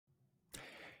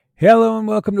Hello and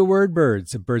welcome to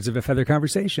Wordbirds, a birds of a feather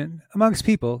conversation amongst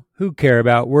people who care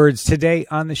about words. Today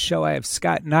on the show, I have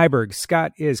Scott Nyberg.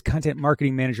 Scott is content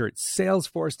marketing manager at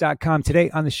Salesforce.com. Today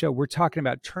on the show, we're talking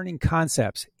about turning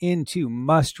concepts into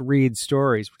must-read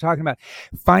stories. We're talking about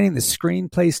finding the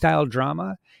screenplay style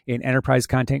drama in enterprise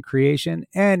content creation,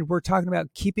 and we're talking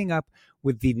about keeping up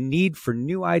with the need for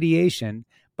new ideation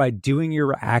by doing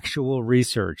your actual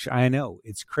research. I know,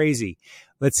 it's crazy.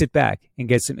 Let's sit back and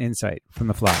get some insight from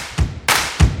the fly.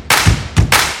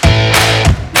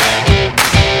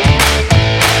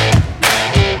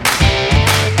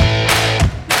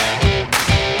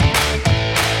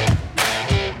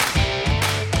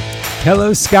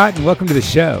 Hello, Scott, and welcome to the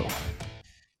show.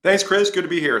 Thanks, Chris. Good to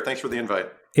be here. Thanks for the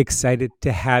invite. Excited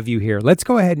to have you here. Let's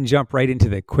go ahead and jump right into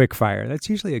the quick fire. That's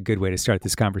usually a good way to start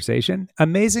this conversation.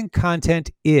 Amazing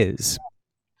content is...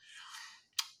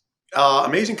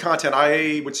 amazing content,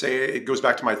 I would say it goes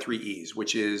back to my 3 E's,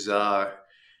 which is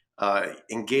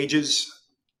engages,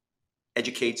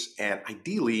 educates, and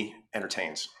ideally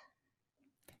entertains.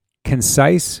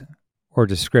 Concise or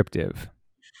descriptive?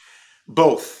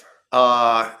 Both.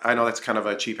 I know that's kind of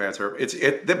a cheap answer.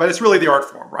 But it's really the art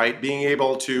form, right? Being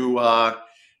able to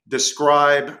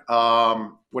describe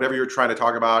whatever you're trying to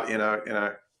talk about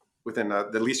within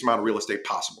the least amount of real estate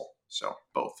possible. So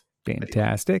both.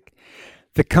 Fantastic.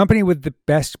 The company with the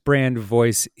best brand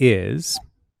voice is?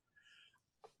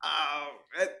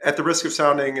 At the risk of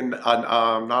sounding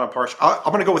not impartial, I'm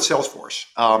going to go with Salesforce.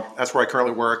 That's where I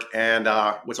currently work. And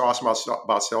what's awesome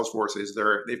about Salesforce is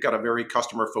they've got a very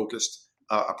customer-focused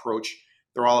approach.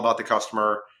 They're all about the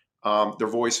customer. Their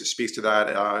voice speaks to that.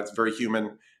 It's very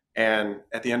human. And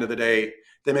at the end of the day,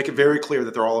 they make it very clear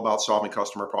that they're all about solving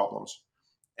customer problems.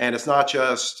 And it's not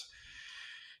just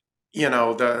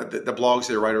the blogs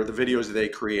they write or the videos that they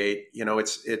create.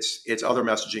 It's other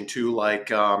messaging too,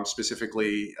 like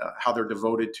specifically how they're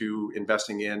devoted to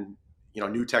investing in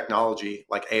new technology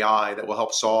like AI that will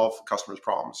help solve customers'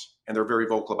 problems, and they're very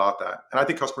vocal about that. And I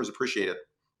think customers appreciate it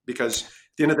because at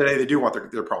the end of the day, they do want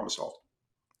their problem solved.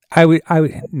 I would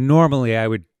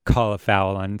normally call a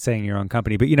foul on saying your own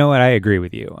company, but you know what? I agree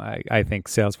with you. I think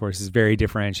Salesforce is very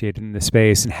differentiated in the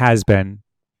space and has been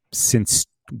since.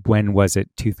 When was it?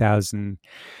 2003-4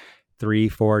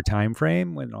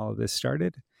 timeframe when all of this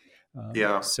started?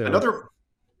 So another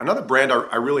brand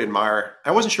I really admire.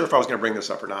 I wasn't sure if I was going to bring this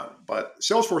up or not, but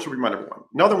Salesforce would be my number one.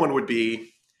 Another one would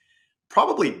be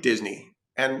probably Disney.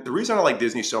 And the reason I like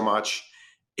Disney so much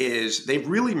is they've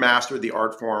really mastered the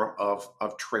art form of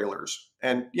trailers.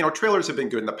 And trailers have been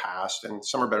good in the past, and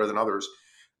some are better than others.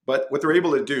 But what they're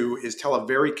able to do is tell a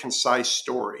very concise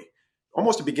story.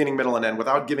 Almost a beginning, middle, and end,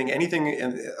 without giving anything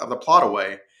of the plot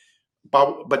away,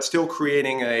 but still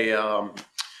creating a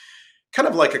kind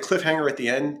of like a cliffhanger at the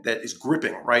end that is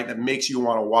gripping, right? That makes you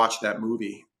want to watch that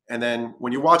movie. And then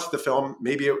when you watch the film,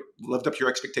 maybe it lived up to your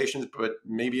expectations, but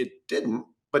maybe it didn't.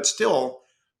 But still,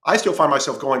 I still find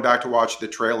myself going back to watch the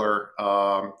trailer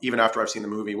even after I've seen the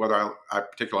movie, whether I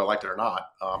particularly liked it or not.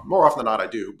 More often than not, I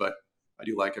do, but I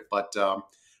do like it. But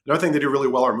another thing they do really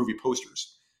well are movie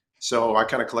posters. So I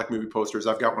kind of collect movie posters.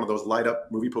 I've got one of those light up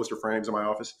movie poster frames in my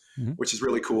office, which is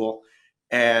really cool.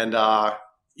 And, at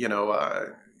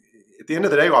the end of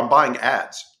the day, I'm buying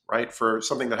ads, right, for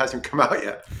something that hasn't come out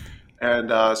yet. And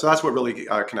so that's what really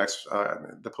connects.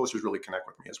 The posters really connect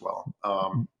with me as well.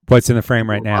 What's in the frame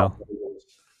right now?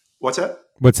 What's that?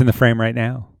 What's in the frame right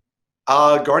now?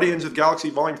 Guardians of the Galaxy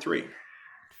Volume 3.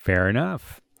 Fair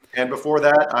enough. And before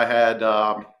that, I had...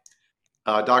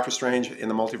 Doctor Strange in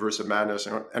the Multiverse of Madness.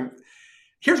 And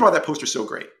here's why that poster's so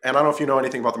great. And I don't know if you know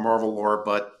anything about the Marvel lore,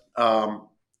 but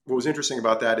what was interesting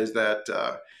about that is that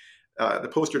the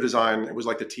poster design, it was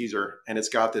like the teaser, and it's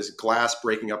got this glass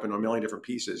breaking up into a million different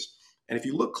pieces. And if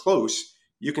you look close,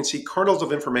 you can see kernels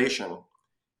of information.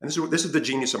 And this is the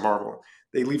genius of Marvel.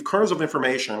 They leave kernels of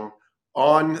information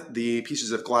on the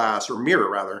pieces of glass, or mirror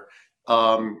rather,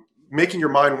 making your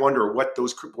mind wonder what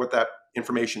that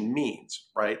information means,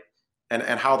 right?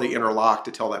 And how they interlock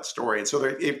to tell that story. And so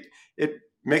it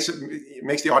makes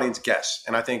the audience guess.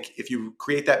 And I think if you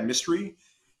create that mystery,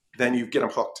 then you get them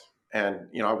hooked. And,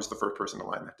 I was the first person to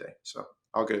line that day. So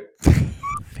all good.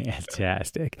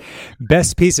 Fantastic.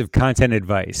 Best piece of content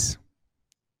advice.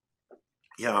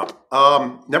 Yeah.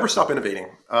 Never stop innovating.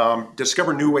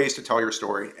 Discover new ways to tell your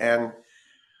story and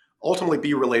ultimately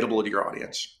be relatable to your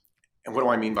audience. And what do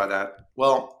I mean by that?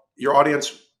 Well, your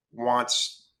audience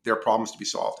wants their problems to be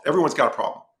solved. Everyone's got a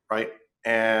problem, right?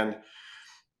 And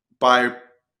by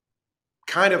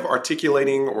kind of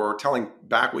articulating or telling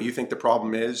back what you think the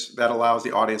problem is, that allows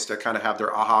the audience to kind of have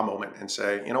their aha moment and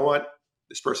say, you know what,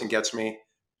 this person gets me.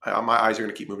 My eyes are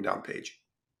going to keep moving down the page.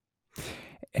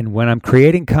 And when I'm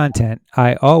creating content,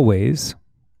 I always...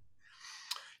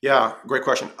 Yeah, great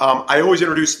question. I always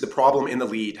introduce the problem in the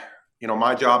lead.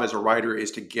 My job as a writer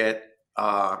is to get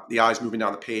the eyes moving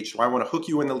down the page. So I want to hook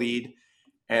you in the lead,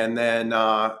 and then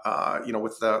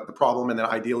with the problem, and then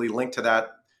ideally link to that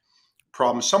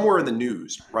problem somewhere in the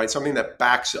news, right? Something that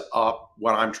backs up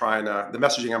the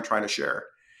messaging I'm trying to share.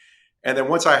 And then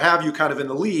once I have you kind of in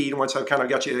the lead, once I've kind of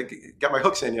got my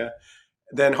hooks in you,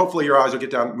 then hopefully your eyes will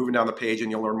get moving down the page, and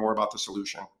you'll learn more about the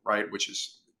solution, right? Which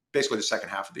is basically the second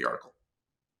half of the article.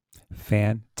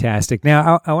 Fantastic.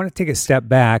 Now, I want to take a step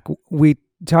back. We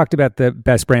talked about the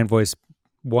best brand voice,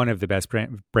 one of the best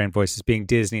brand voices being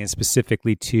Disney, and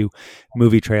specifically to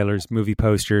movie trailers, movie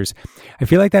posters. I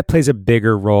feel like that plays a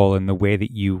bigger role in the way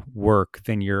that you work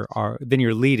than you're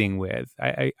leading with.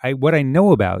 What I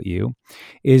know about you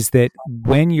is that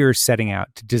when you're setting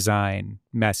out to design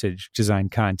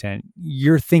content,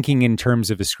 you're thinking in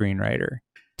terms of a screenwriter.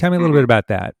 Tell me a little bit about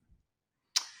that.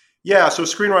 Yeah, so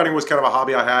screenwriting was kind of a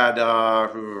hobby I had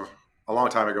a long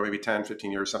time ago, maybe 10,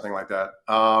 15 years, something like that.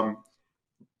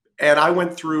 And I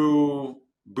went through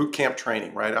boot camp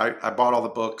training, right? I bought all the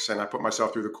books, and I put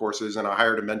myself through the courses, and I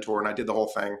hired a mentor, and I did the whole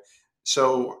thing.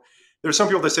 So there's some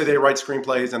people that say they write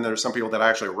screenplays, and there's some people that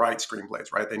actually write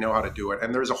screenplays, right? They know how to do it.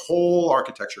 And there's a whole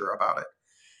architecture about it.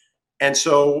 And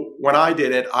so when I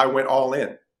did it, I went all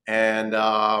in, and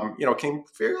came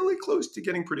fairly close to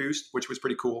getting produced, which was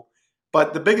pretty cool.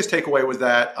 But the biggest takeaway was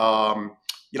that, I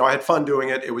had fun doing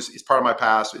it. It's part of my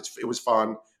past. It was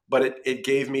fun, but it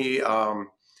gave me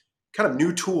kind of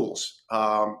new tools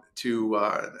to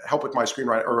help with my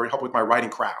screenwriting, or help with my writing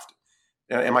craft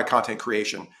and my content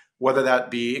creation. Whether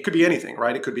it could be anything,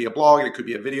 right? It could be a blog, it could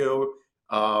be a video.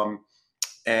 At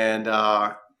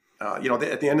the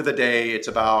end of the day, it's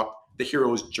about the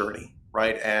hero's journey,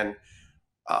 right? And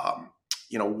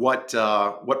what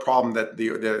problem that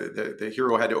the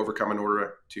hero had to overcome in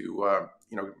order to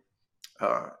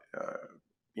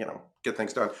get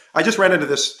things done. I just ran into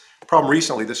this problem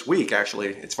recently, this week actually.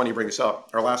 It's funny you bring this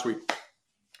up. Or last week,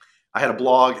 I had a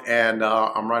blog, and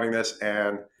I'm writing this,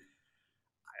 and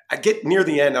I get near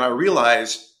the end, and I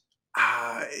realize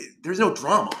there's no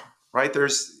drama, right?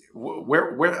 There's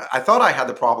where I thought I had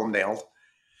the problem nailed,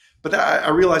 but I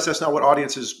realized that's not what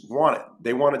audiences wanted.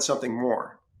 They wanted something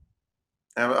more.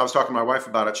 And I was talking to my wife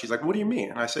about it. She's like, "What do you mean?"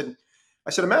 And I said,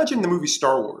 imagine the movie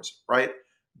Star Wars, right?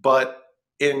 But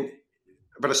a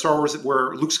Star Wars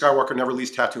where Luke Skywalker never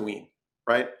leaves Tatooine,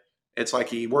 right? It's like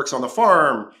he works on the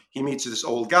farm, he meets this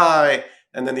old guy,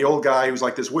 and then the old guy, who's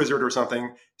like this wizard or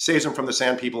something, saves him from the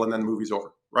Sand People, and then the movie's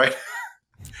over, right?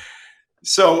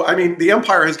 So, I mean, the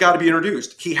Empire has got to be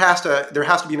introduced. There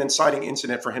has to be an inciting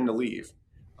incident for him to leave,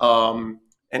 and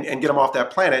get him off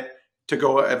that planet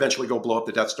to eventually go blow up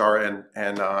the Death Star and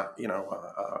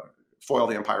foil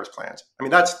the Empire's plans. I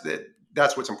mean,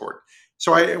 that's what's important.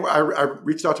 So I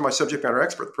reached out to my subject matter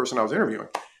expert, the person I was interviewing,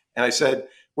 and I said,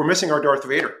 "We're missing our Darth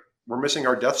Vader. We're missing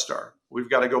our Death Star. We've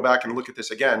got to go back and look at this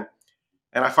again."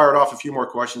 And I fired off a few more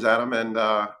questions at him, and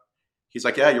he's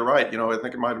like, "Yeah, you're right. I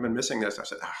think it might have been missing this." I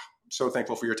said, "I'm so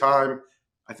thankful for your time.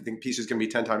 I think the piece is going to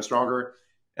be 10 times stronger."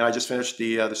 And I just finished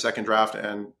the second draft,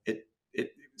 and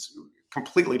it's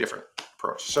completely different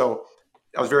approach. So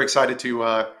I was very excited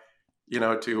to get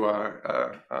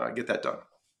that done.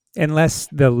 Unless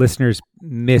the listeners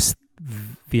miss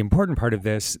the important part of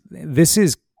this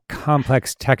is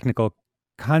complex technical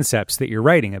concepts that you're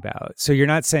writing about. So you're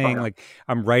not saying like,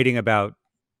 I'm writing about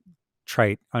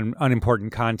trite,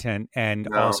 unimportant content, and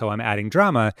also I'm adding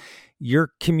drama.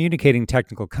 You're communicating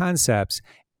technical concepts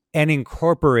and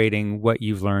incorporating what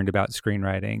you've learned about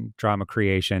screenwriting, drama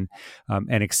creation,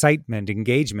 and excitement,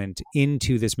 engagement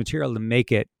into this material to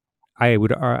make it, I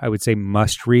would say,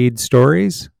 must-read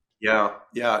stories. Yeah.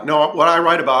 No, what I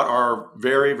write about are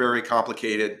very, very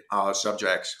complicated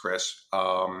subjects, Chris.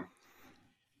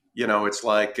 It's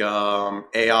like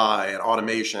AI and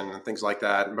automation and things like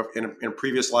that. In a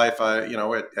previous life, at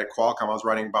Qualcomm, I was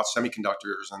writing about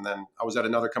semiconductors, and then I was at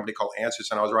another company called Ansys,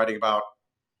 and I was writing about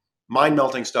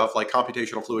mind-melting stuff like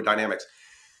computational fluid dynamics.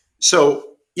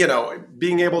 So,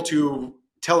 being able to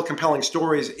tell compelling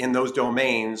stories in those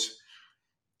domains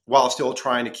while still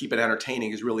trying to keep it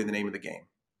entertaining is really the name of the game.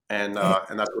 And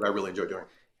that's what I really enjoy doing.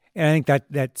 And I think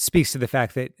that speaks to the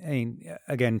fact that,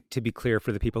 again, to be clear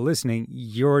for the people listening,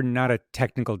 you're not a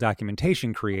technical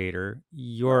documentation creator.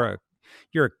 You're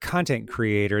a content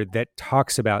creator that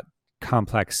talks about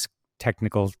complex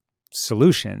technical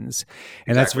solutions.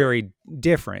 And That's very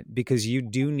different, because you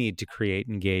do need to create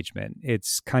engagement.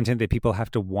 It's content that people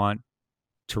have to want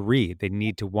to read. They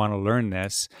need to want to learn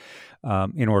this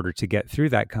in order to get through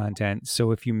that content.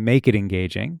 So if you make it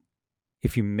engaging,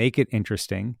 if you make it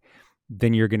interesting,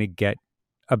 then you're going to get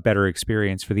a better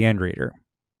experience for the end reader.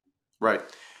 Right.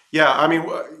 Yeah. I mean,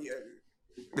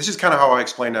 this is kind of how I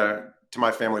explain to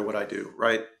my family what I do,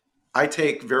 right? I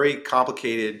take very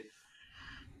complicated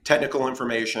technical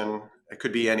information, it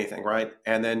could be anything, right?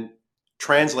 And then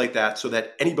translate that so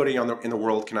that anybody in the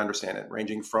world can understand it,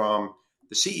 ranging from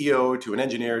the CEO to an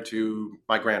engineer to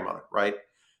my grandmother, right?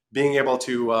 Being able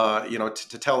to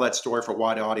to tell that story for a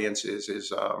wide audience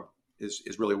is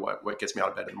really what gets me out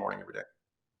of bed in the morning every day.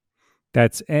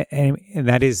 And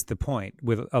that is the point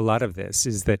with a lot of this,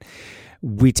 is that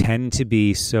we tend to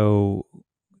be so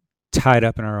tied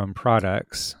up in our own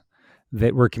products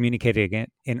that we're communicating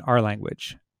in our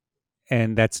language,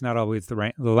 and that's not always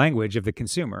the language of the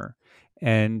consumer.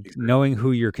 And knowing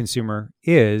who your consumer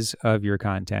is of your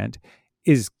content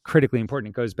is critically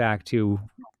important. It goes back to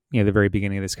the very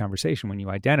beginning of this conversation when you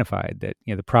identified that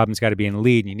the problem's got to be in the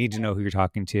lead, and you need to know who you're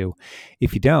talking to.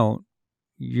 If you don't,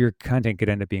 your content could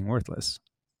end up being worthless.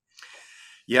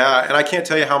 Yeah, and I can't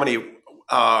tell you how many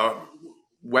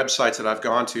websites that I've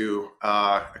gone to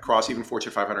across even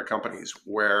Fortune 500 companies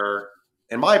where,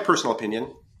 in my personal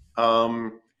opinion,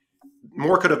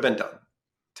 more could have been done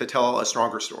to tell a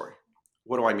stronger story.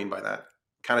 What do I mean by that?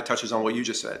 Kind of touches on what you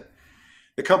just said.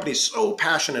 The company's so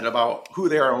passionate about who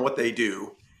they are and what they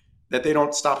do that they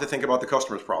don't stop to think about the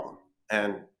customer's problem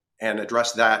and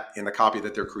address that in the copy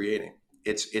that they're creating.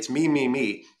 It's me, me,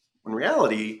 me. In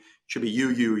reality, it should be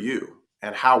you,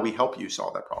 and how we help you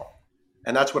solve that problem.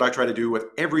 And that's what I try to do with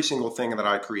every single thing that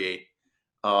I create.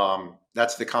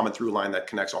 That's the common through line that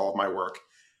connects all of my work.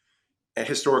 And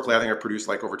historically, I think I've produced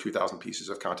like over 2,000 pieces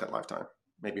of content lifetime,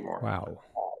 maybe more. Wow.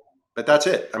 But that's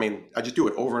it. I mean, I just do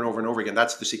it over and over and over again.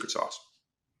 That's the secret sauce.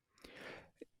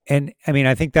 And I mean,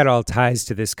 I think that all ties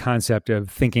to this concept of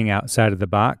thinking outside of the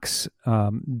box,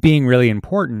 being really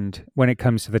important when it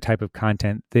comes to the type of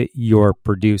content that you're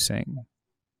producing.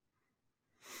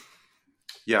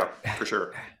 Yeah, for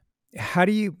sure. How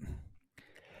do you,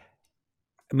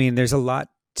 I mean, there's a lot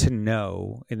to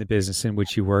know in the business in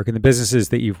which you work and the businesses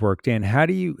that you've worked in. How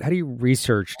do you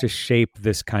research to shape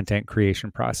this content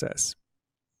creation process?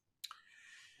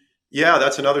 Yeah,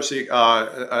 that's another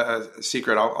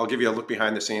secret. I'll give you a look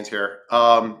behind the scenes here.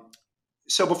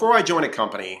 So before I join a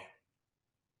company,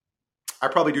 I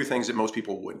probably do things that most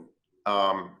people wouldn't.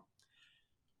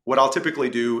 What I'll typically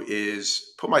do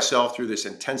is put myself through this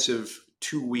intensive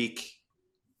 2-week,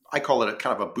 I call it a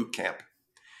kind of a boot camp.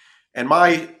 And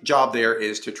my job there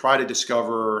is to try to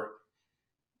discover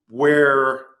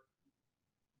new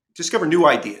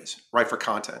ideas, right, for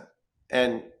content.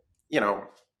 And,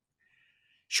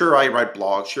 sure, I write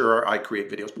blogs, sure, I create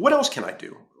videos, but what else can I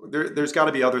do? There's got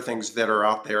to be other things that are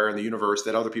out there in the universe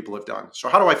that other people have done. So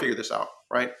how do I figure this out,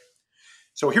 right?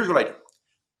 So here's what I do.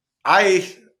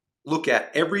 I look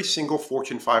at every single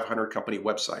Fortune 500 company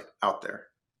website out there,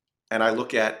 and I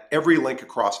look at every link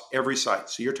across every site.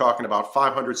 So you're talking about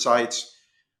 500 sites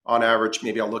on average.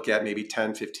 Maybe I'll look at maybe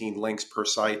 10, 15 links per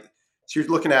site. So you're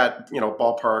looking at,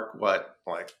 ballpark,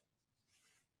 like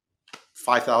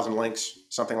 5,000 links,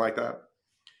 something like that.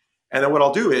 And then what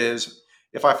I'll do is,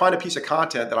 if I find a piece of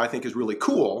content that I think is really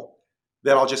cool,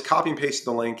 then I'll just copy and paste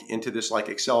the link into this like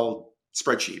Excel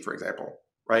spreadsheet, for example,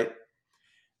 right?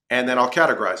 And then I'll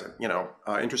categorize it,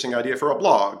 interesting idea for a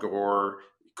blog, or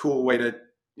cool way to,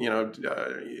 do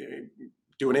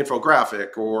an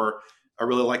infographic, or I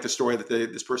really like the story that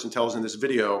this person tells in this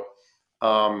video.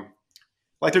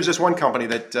 Like there's this one company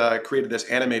that created this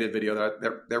animated video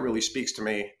that really speaks to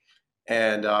me.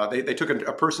 And they took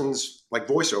a person's like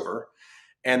voiceover,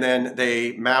 and then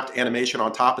they mapped animation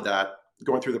on top of that,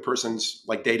 going through the person's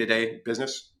like day-to-day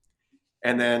business,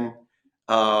 and then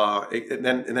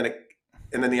the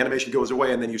animation goes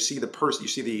away, and then you see the person,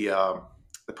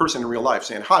 the person in real life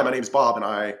saying, "Hi, my name's Bob, and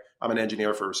I'm an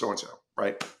engineer for so and so."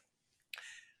 Right?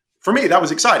 For me, that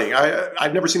was exciting.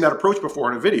 I've never seen that approach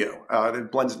before in a video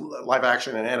that blends live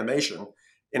action and animation,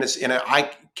 and it's in an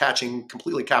eye-catching,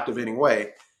 completely captivating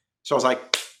way. So I was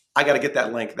like, I got to get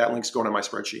that link. That link's going in my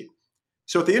spreadsheet.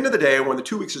 So at the end of the day, when the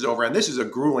 2 weeks is over, and this is a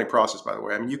grueling process, by the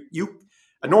way. I mean,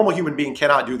 a normal human being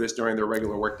cannot do this during their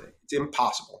regular workday. It's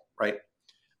impossible, right?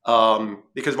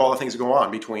 Because of all the things that go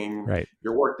on between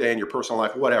your workday and your personal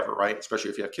life, whatever, right? Especially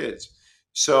if you have kids.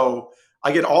 So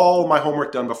I get all my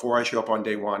homework done before I show up on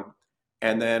day one.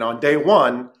 And then on day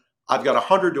one, I've got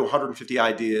 100 to 150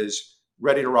 ideas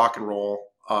ready to rock and roll.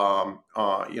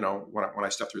 When I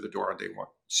step through the door on day one.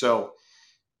 So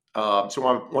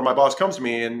when my boss comes to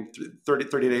me and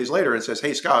 30 days later and says,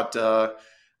 "Hey, Scott,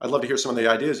 I'd love to hear some of the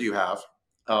ideas you have.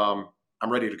 I'm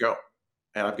ready to go."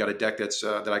 And I've got a deck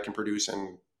that I can produce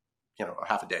in, a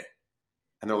half a day.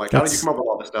 And they're like, how did you That's come up with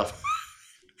all this stuff?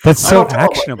 that's I so don't tell them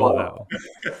what actionable though.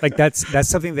 Like that's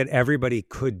something that everybody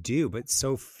could do, but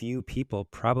so few people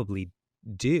probably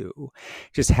do.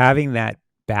 Just having that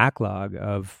backlog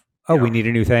of, oh, we Yeah. need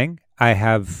a new thing. I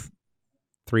have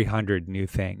 300 new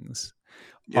things,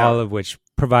 Yeah. all of which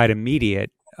provide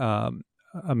immediate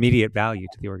value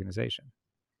to the organization.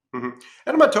 Mm-hmm.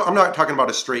 And I'm not talking about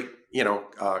a straight,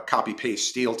 copy paste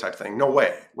steal type thing. No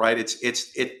way, right?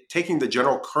 It's taking the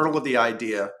general kernel of the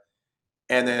idea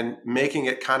and then making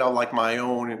it kind of like my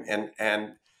own,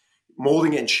 and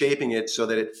molding it and shaping it so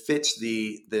that it fits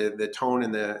the tone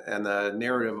and the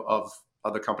narrative of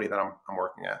the company that I'm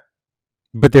working at.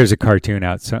 But there's a cartoon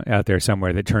out there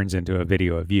somewhere that turns into a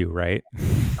video of you, right?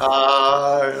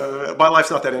 My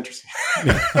life's not that interesting.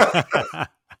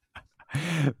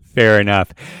 Fair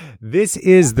enough. This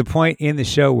is the point in the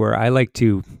show where I like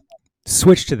to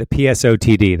switch to the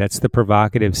PSOTD. That's the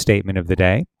provocative statement of the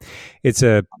day. It's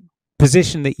a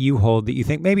position that you hold that you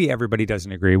think maybe everybody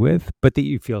doesn't agree with, but that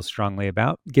you feel strongly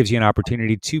about. It gives you an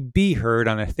opportunity to be heard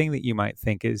on a thing that you might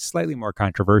think is slightly more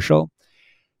controversial.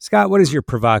 Scott, what is your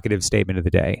provocative statement of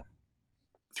the day?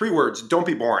 3 words: don't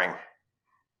be boring.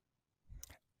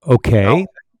 Okay.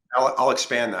 I'll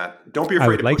expand that. Don't be I afraid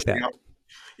would to like push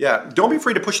that. don't be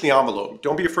afraid to push the envelope.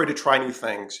 Don't be afraid to try new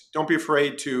things. Don't be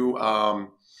afraid to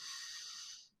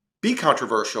be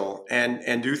controversial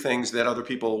and do things that other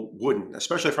people wouldn't,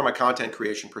 especially from a content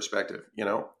creation perspective.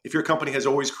 If your company has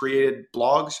always created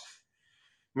blogs,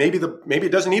 maybe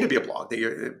it doesn't need to be a blog,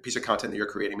 a piece of content that you're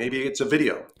creating. Maybe it's a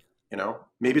video.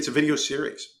 Maybe it's a video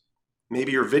series.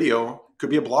 Maybe your video could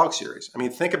be a blog series. I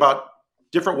mean, think about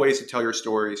different ways to tell your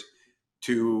stories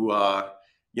to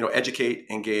educate,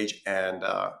 engage, and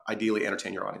ideally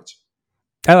entertain your audience.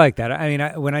 I like that. I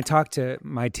mean, when I talk to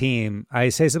my team, I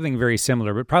say something very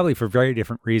similar, but probably for very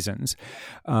different reasons.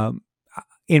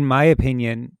 In my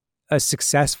opinion, a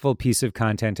successful piece of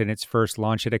content in its first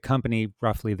launch at a company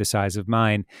roughly the size of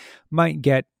mine might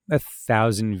get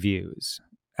 1,000 views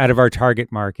out of our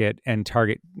target market and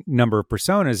target number of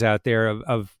personas out there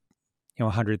of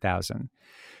 100,000.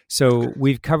 So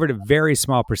we've covered a very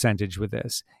small percentage with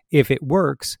this. If it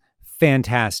works,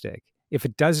 fantastic. If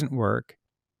it doesn't work,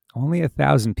 only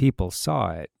 1,000 people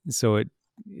saw it. So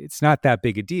it's not that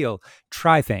big a deal.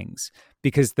 Try things,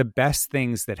 because the best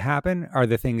things that happen are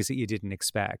the things that you didn't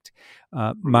expect.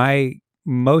 My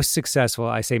most successful,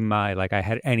 I say my, like I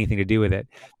had anything to do with it,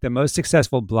 the most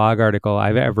successful blog article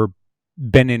I've ever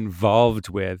been involved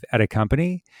with at a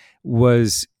company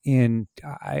was in,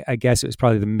 I guess it was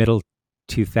probably the middle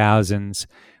 2000s,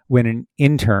 when an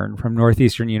intern from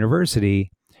Northeastern University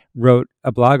wrote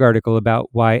a blog article about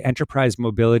why enterprise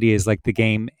mobility is like the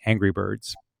game Angry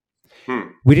Birds.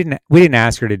 We didn't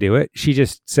ask her to do it. She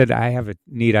just said, I have a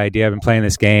neat idea. I've been playing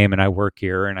this game and I work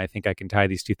here and I think I can tie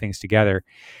these two things together.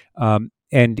 And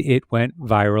it went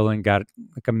viral and got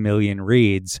like 1 million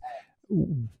reads.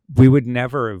 We would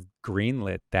never have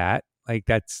greenlit that. Like,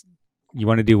 that's, you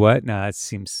want to do what? No, that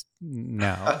seems,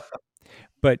 no.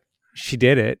 But she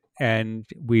did it and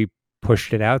we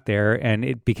pushed it out there and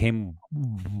it became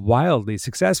wildly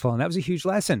successful. And that was a huge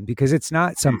lesson, because it's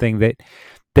not something that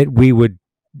we would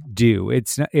do.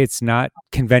 It's not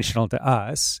conventional to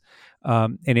us.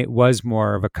 And it was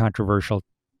more of a controversial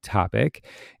topic,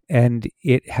 and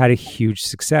it had a huge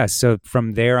success. So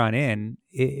from there on in,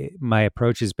 my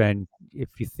approach has been, if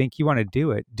you think you want to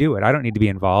do it, do it. I don't need to be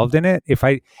involved in it. If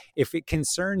it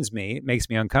concerns me, it makes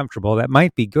me uncomfortable, that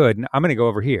might be good, and I'm going to go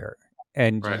over here.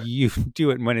 And right. You do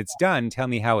it, and when it's done, tell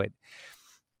me how it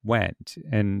went.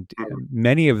 And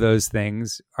many of those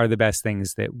things are the best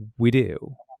things that we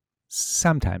do.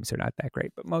 Sometimes they're not that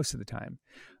great, but most of the time,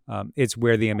 it's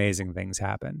where the amazing things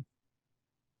happen.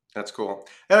 That's cool.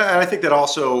 And I think that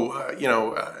also,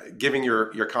 giving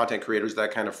your content creators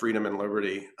that kind of freedom and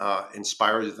liberty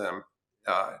inspires them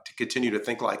to continue to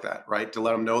think like that, right? To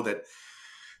let them know that,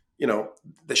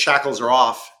 the shackles are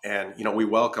off, and, we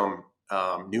welcome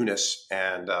newness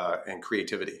and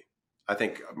creativity. I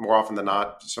think more often than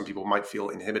not, some people might feel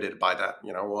inhibited by that.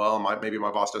 Maybe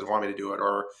my boss doesn't want me to do it,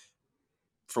 or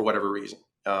for whatever reason.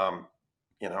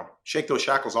 Shake those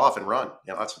shackles off and run.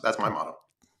 That's my motto.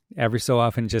 Every so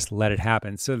often, just let it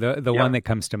happen. So the one that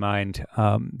comes to mind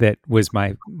that was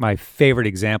my favorite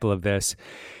example of this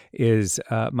is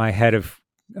my head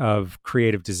of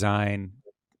creative design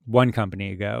one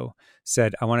company ago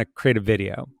said, I want to create a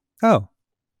video. Oh,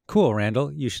 cool,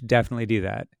 Randall. You should definitely do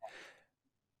that.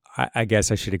 I guess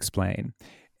I should explain.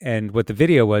 And what the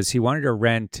video was, he wanted to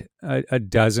rent a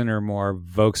dozen or more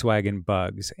Volkswagen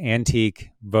Bugs, antique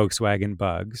Volkswagen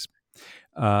Bugs,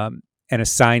 and a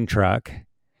sign truck,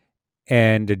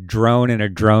 and a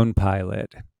drone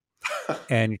pilot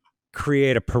and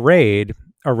create a parade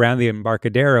around the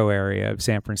Embarcadero area of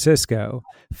San Francisco,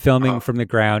 filming from the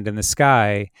ground in the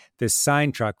sky, this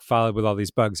sign truck followed with all these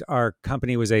bugs. Our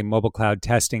company was a mobile cloud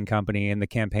testing company, and the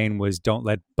campaign was "Don't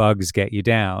let bugs get you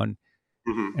down"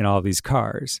 in all these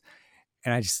cars.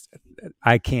 And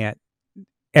I can't,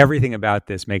 everything about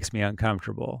this makes me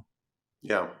uncomfortable.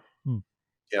 Yeah.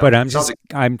 But I'm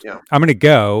going to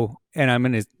go,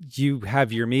 and you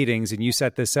have your meetings and you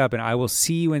set this up, and I will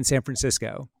see you in San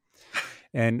Francisco.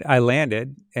 And I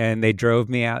landed, and they drove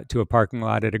me out to a parking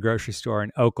lot at a grocery store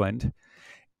in Oakland.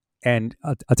 And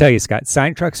I'll tell you, Scott,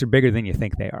 sign trucks are bigger than you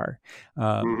think they are,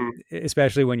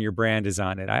 especially when your brand is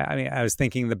on it. I mean, I was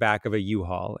thinking the back of a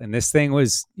U-Haul, and this thing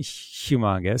was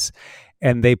humongous.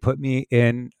 And they put me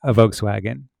in a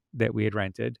Volkswagen that we had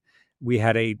rented. We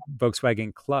had a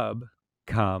Volkswagen club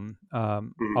come,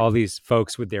 all these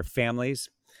folks with their families,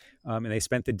 and they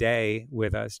spent the day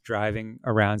with us driving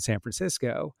around San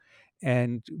Francisco.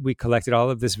 And we collected all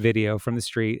of this video from the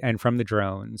street and from the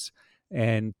drones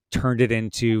and turned it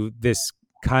into this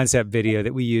concept video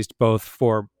that we used both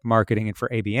for marketing and for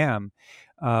ABM.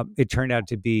 It turned out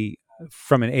to be,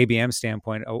 from an ABM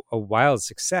standpoint, a wild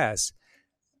success.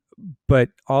 But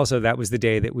also that was the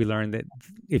day that we learned that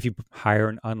if you hire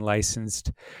an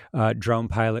unlicensed drone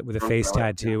pilot with a face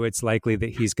tattoo, it's likely that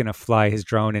he's going to fly his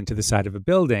drone into the side of a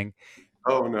building.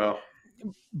 Oh, no.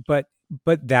 But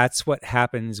that's what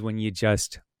happens when you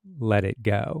just let it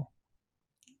go.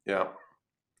 Yeah.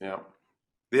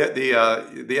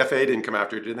 The FAA didn't come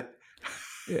after you, did they?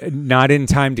 Not in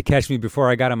time to catch me before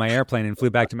I got on my airplane and flew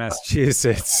back to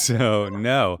Massachusetts. So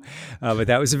no, but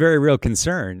that was a very real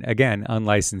concern. Again,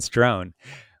 unlicensed drone.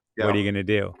 Yeah. What are you going to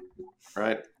do?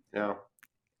 Right. Yeah.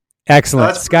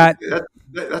 Excellent, Scott.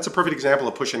 That's a perfect example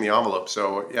of pushing the envelope.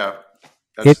 So yeah.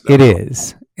 It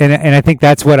is. And I think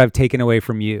that's what I've taken away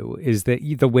from you is that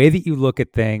the way that you look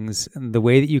at things, and the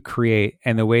way that you create,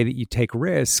 and the way that you take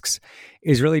risks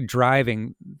is really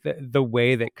driving the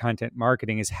way that content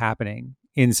marketing is happening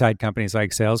inside companies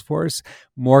like Salesforce.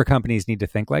 More companies need to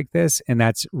think like this, and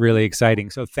that's really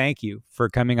exciting. So thank you for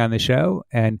coming on the show,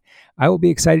 and I will be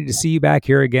excited to see you back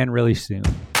here again really soon.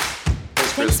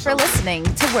 Thanks for listening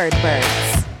to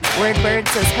WordBirds.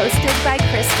 WordBirds is hosted by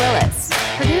Chris Willis,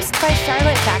 produced by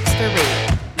Charlotte Baxter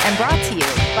Reed, and brought to you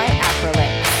by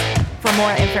Acrolinks. For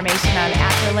more information on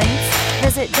Acrolinks,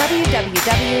 visit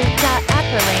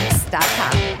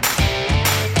www.acrolinks.com.